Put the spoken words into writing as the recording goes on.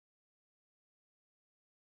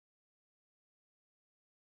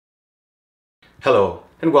Hello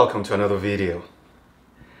and welcome to another video.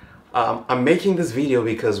 I'm making this video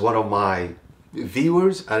because one of my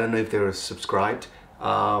viewers, I don't know if they're subscribed,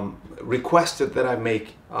 requested that I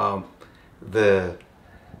make find the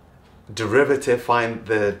derivative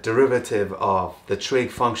of the trig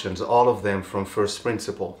functions, all of them from first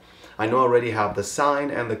principle. I know I already have the sine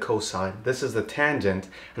and the cosine. This is the tangent,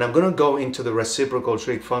 and I'm going to go into the reciprocal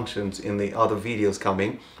trig functions in the other videos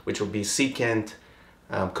coming, which will be secant,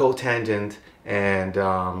 cotangent, and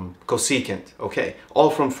cosecant. Okay,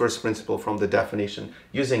 all from first principle, from the definition,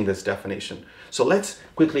 using this definition. So let's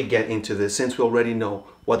quickly get into this since we already know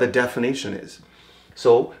what the definition is.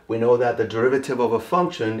 So we know that the derivative of a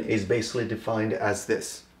function is basically defined as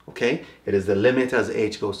this. Okay, it is the limit as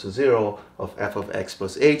h goes to 0 of f of x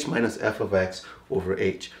plus h minus f of x over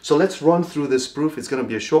h. So let's run through this proof. It's going to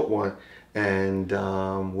be a short one, and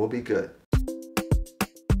we'll be good.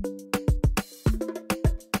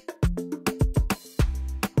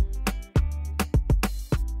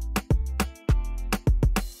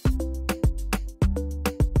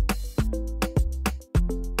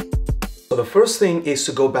 So the first thing is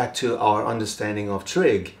to go back to our understanding of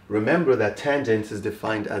trig. Remember that tangent is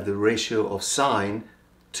defined as the ratio of sine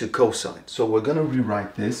to cosine. So we're going to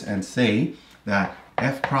rewrite this and say that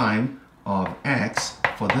f prime of x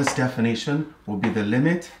for this definition will be the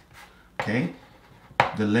limit, okay,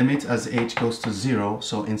 the limit as h goes to 0.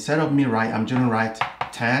 So instead of me write, I'm going to write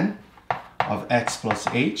tan of x plus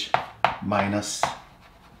h minus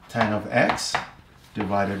tan of x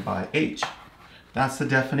divided by h. That's the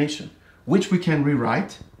definition, which we can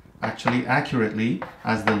rewrite actually accurately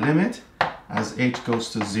as the limit as h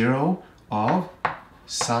goes to 0 of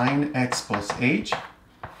sine x plus h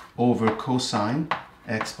over cosine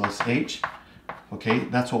x plus h. Okay,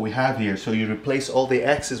 that's what we have here. So you replace all the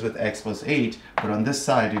x's with x plus h, but on this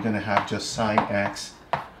side you're going to have just sine x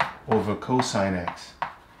over cosine x,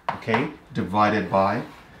 okay, divided by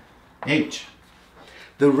h.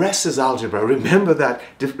 The rest is algebra. Remember that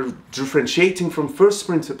differentiating from first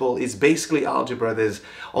principle is basically algebra. There's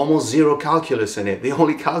almost zero calculus in it. The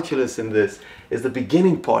only calculus in this is the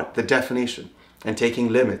beginning part, the definition, and taking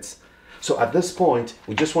limits. So at this point,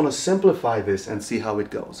 we just want to simplify this and see how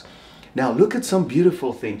it goes. Now look at some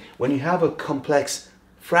beautiful thing. When you have a complex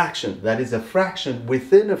fraction, that is a fraction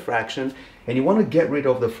within a fraction, and you want to get rid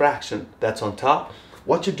of the fraction that's on top,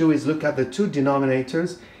 what you do is look at the two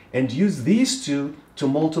denominators and use these two to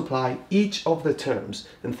multiply each of the terms,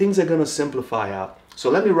 and things are going to simplify out. So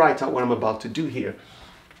let me write out what I'm about to do here.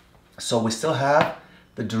 So we still have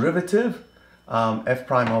the derivative f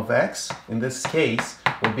prime of x, in this case,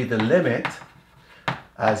 will be the limit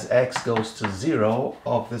as x goes to 0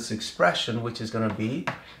 of this expression, which is going to be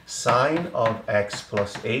sine of x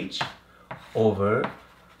plus h over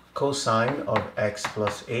cosine of x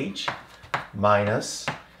plus h minus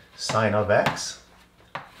sine of x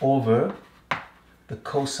over the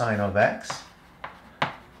cosine of x,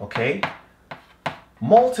 okay,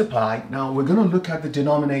 multiply. Now we're going to look at the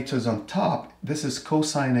denominators on top. This is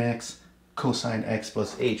cosine x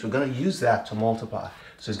plus h. We're going to use that to multiply.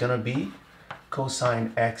 So it's going to be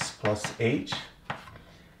cosine x plus h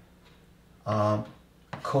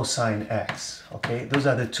cosine x, okay. Those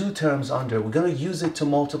are the two terms under. We're going to use it to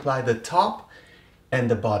multiply the top and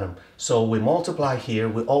the bottom. So we multiply here,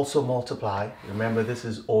 we also multiply, remember this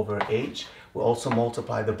is over h, we also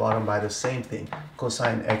multiply the bottom by the same thing,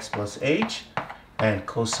 cosine x plus h and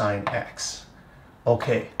cosine x.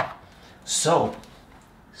 Okay, so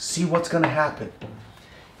see what's going to happen.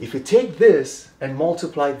 If you take this and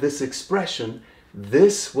multiply this expression,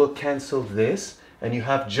 this will cancel this and you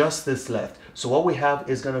have just this left. So what we have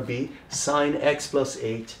is going to be sine x plus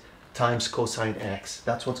h times cosine x.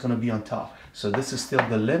 That's what's going to be on top. So this is still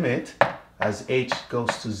the limit as h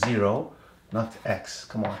goes to 0, not x,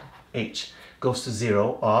 come on, h goes to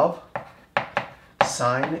 0 of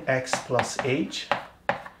sine x plus h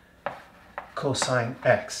cosine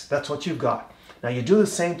x. That's what you've got. Now you do the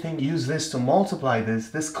same thing, use this to multiply this.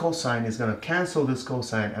 This cosine is going to cancel this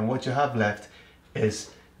cosine, and what you have left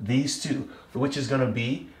is these two, which is going to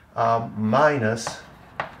be minus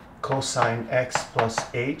cosine x plus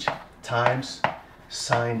h times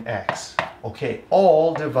sine x. Okay,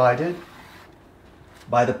 all divided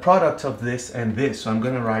by the product of this and this. So I'm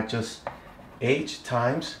going to write just h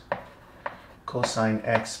times cosine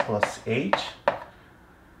x plus h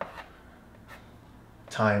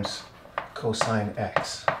times cosine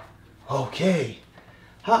x. Okay.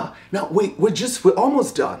 Now wait, we're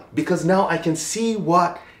almost done, because now I can see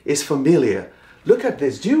what is familiar. Look at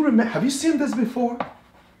this. Do you remember? Have you seen this before?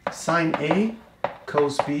 Sine A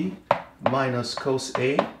cos B minus cos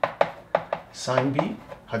A sine B.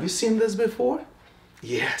 Have you seen this before?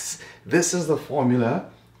 Yes, this is the formula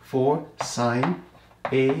for sine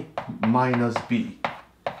A minus B.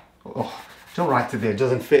 Oh, don't write it there, it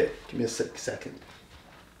doesn't fit. Give me a second.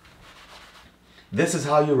 This is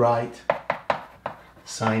how you write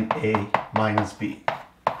sine A minus B.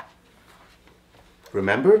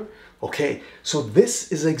 Remember? Okay, so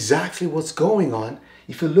this is exactly what's going on.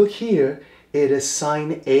 If you look here, it is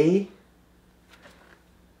sine A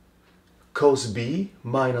cos B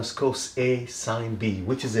minus cos A sine B,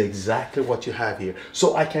 which is exactly what you have here.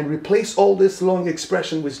 So I can replace all this long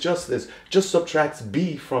expression with just this. Just subtract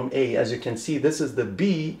B from A. As you can see, this is the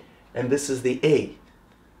B and this is the A.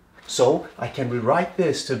 So I can rewrite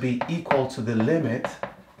this to be equal to the limit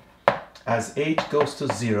as h goes to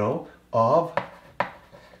 0 of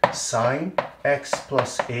sine x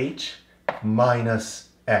plus h minus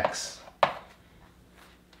x.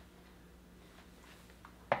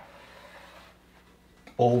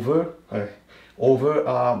 We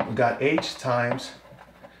got h times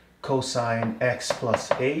cosine x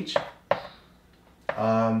plus h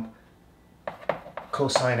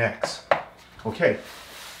cosine x. Okay,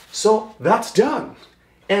 so that's done.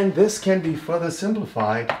 And this can be further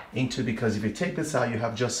simplified into, because if you take this out, you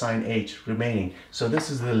have just sine h remaining. So this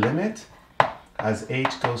is the limit as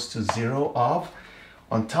h goes to 0 of,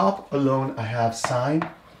 on top alone I have sine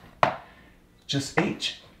just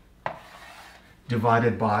h,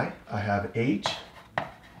 divided by, I have h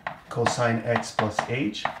cosine x plus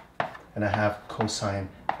h, and I have cosine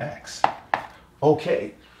x.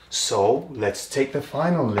 Okay, so let's take the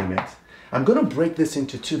final limit. I'm going to break this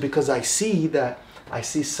into two because I see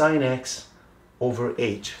sine x over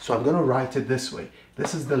h. So I'm going to write it this way.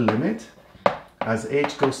 This is the limit as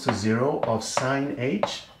h goes to 0 of sine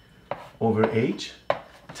h over h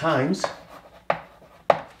times.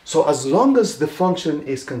 So as long as the function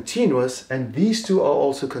is continuous and these two are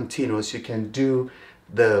also continuous, you can do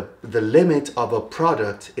the limit of a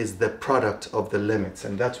product is the product of the limits.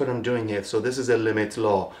 And that's what I'm doing here. So this is a limit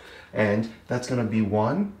law. And that's going to be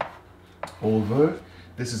 1 over,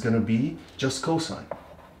 this is going to be just cosine.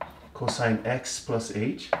 Cosine x plus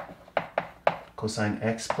h, cosine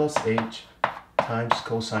x plus h times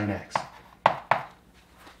cosine x.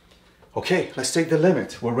 Okay, let's take the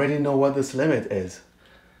limit. We already know what this limit is.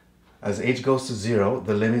 As h goes to 0,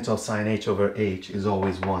 the limit of sine h over h is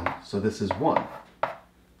always 1. So this is 1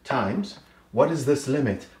 times, what is this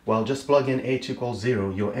limit? Well, just plug in h equals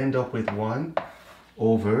 0. You'll end up with 1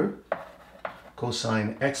 over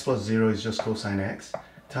cosine x plus 0 is just cosine x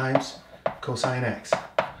times cosine x.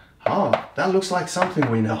 Oh, that looks like something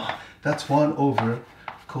we know. That's 1 over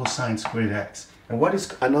cosine squared x. And what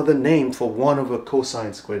is another name for 1 over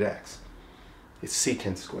cosine squared x? It's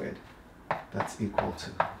secant squared. That's equal to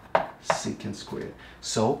secant squared.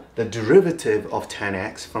 So the derivative of tan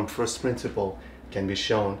x from first principle can be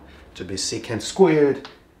shown to be secant squared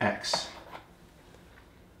x.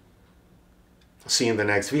 See you in the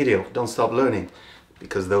next video. Don't stop learning,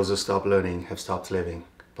 because those who stop learning have stopped living.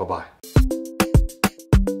 Bye-bye.